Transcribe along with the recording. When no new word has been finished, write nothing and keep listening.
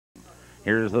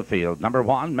Here's the field. Number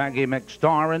 1, Maggie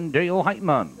McStar and Dale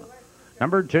Heitman.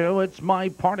 Number 2, It's My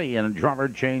Party and driver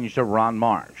change to Ron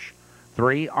Marsh.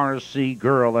 3, RC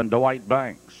Girl and Dwight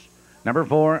Banks. Number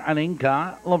 4,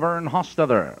 Aninka, Laverne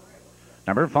Hostetler.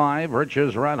 Number 5,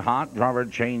 Rich's Red Hot, driver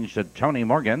change to Tony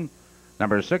Morgan.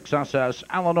 Number 6, SS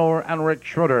Eleanor and Rick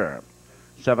Schroeder.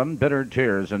 7, Bitter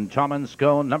Tears and Tom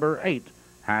Insko. Number 8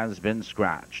 has been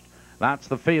scratched. That's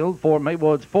the field for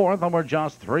Maywood's 4th, and we're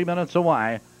just 3 minutes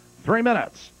away. 3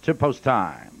 minutes to post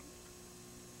time.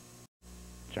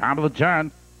 Top of the turn.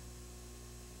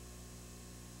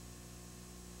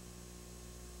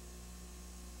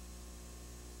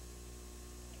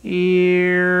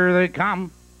 Here they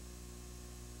come.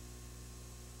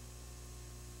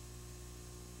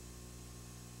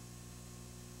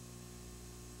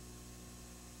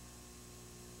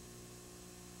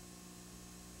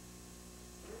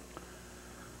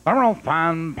 They're all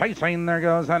fan pacing. There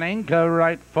goes Aninka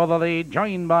right for the lead,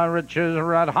 joined by Rich's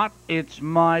Red Hot. It's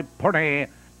My Party.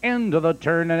 Into the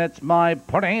turn, and It's My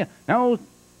Party. Now,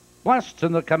 Blessed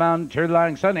in the command, 2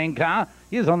 lengths. Aninka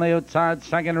is on the outside,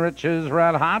 second, Rich's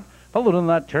Red Hot. Followed in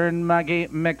that turn, Maggie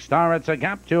McStar. It's a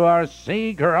gap to our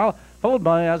Sea Girl, followed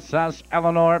by SS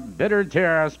Eleanor. Bitter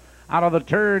Tears out of the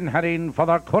turn, heading for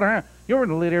the quarter. Your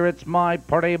leader, It's My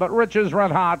Party, but Rich's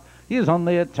Red Hot. He's on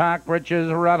the attack.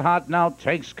 Rich's Red Hot now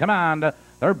takes command.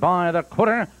 They're by the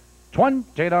quarter.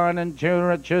 29 and 2.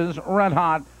 Rich's Red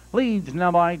Hot leads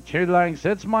now by 2 lengths.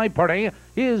 It's My Party.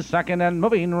 He is second and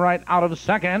moving right out of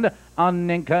second.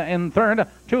 Aninka in third.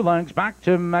 2 lengths back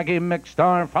to Maggie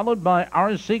McStar, followed by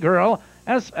RC Girl,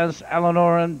 SS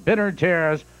Eleanor and Bitter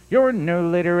Tears. Your new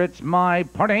leader, It's My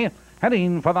Party,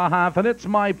 heading for the half, and It's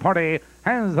My Party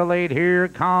has the lead. Here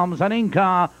comes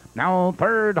Aninka. Now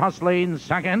third, hustling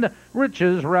second,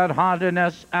 Rich's Red Hot and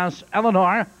SS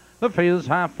Eleanor. The field's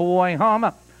halfway home.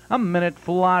 A minute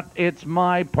flat, It's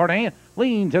My Party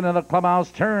leans into the clubhouse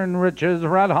turn. Rich's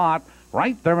Red Hot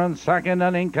right there in second.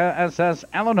 Aninka, SS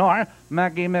Eleanor.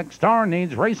 Maggie McStar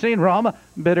needs racing room.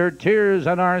 Bitter Tears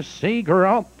and RC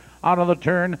Girl out of the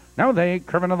turn. Now they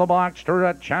curve into the box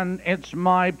stretch, and It's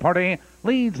My Party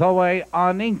leads the way.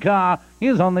 Aninka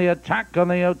is on the attack on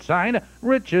the outside.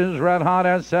 Rich's Red Hot,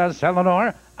 SS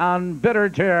Eleanor, and Bitter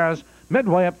Tears.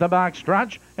 Midway up the back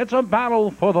stretch, it's a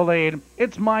battle for the lead.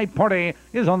 It's My Party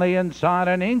is on the inside.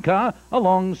 Aninka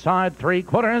alongside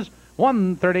 3/4.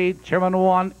 132 and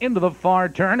 1 into the far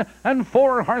turn, and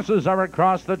 4 horses are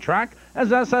across the track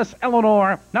as SS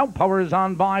Eleanor now powers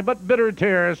on by, but Bitter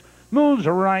Tears moves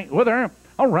right with her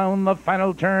around the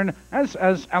final turn.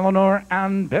 SS Eleanor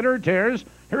and Bitter Tears,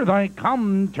 here they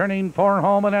come, turning for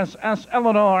home, and SS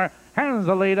Eleanor has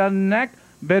the lead and neck.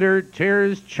 Bitter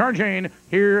Tears charging.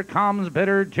 Here comes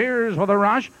Bitter Tears with a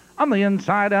rush. On the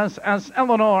inside, SS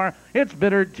Eleanor. It's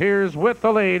Bitter Tears with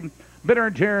the lead. Bitter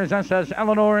Tears, SS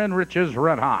Eleanor, and Rich's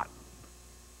Red Hot.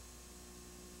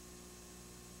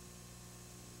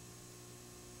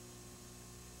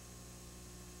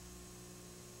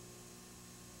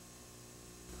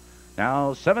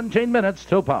 Now 17 minutes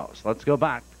till post. Let's go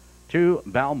back to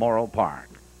Balmoral Park.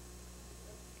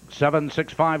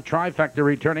 765 trifecta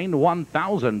returning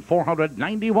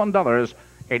 $1,491.80.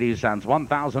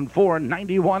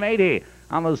 $1,491.80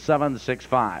 on the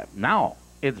 765. Now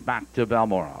it's back to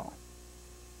Balmoral.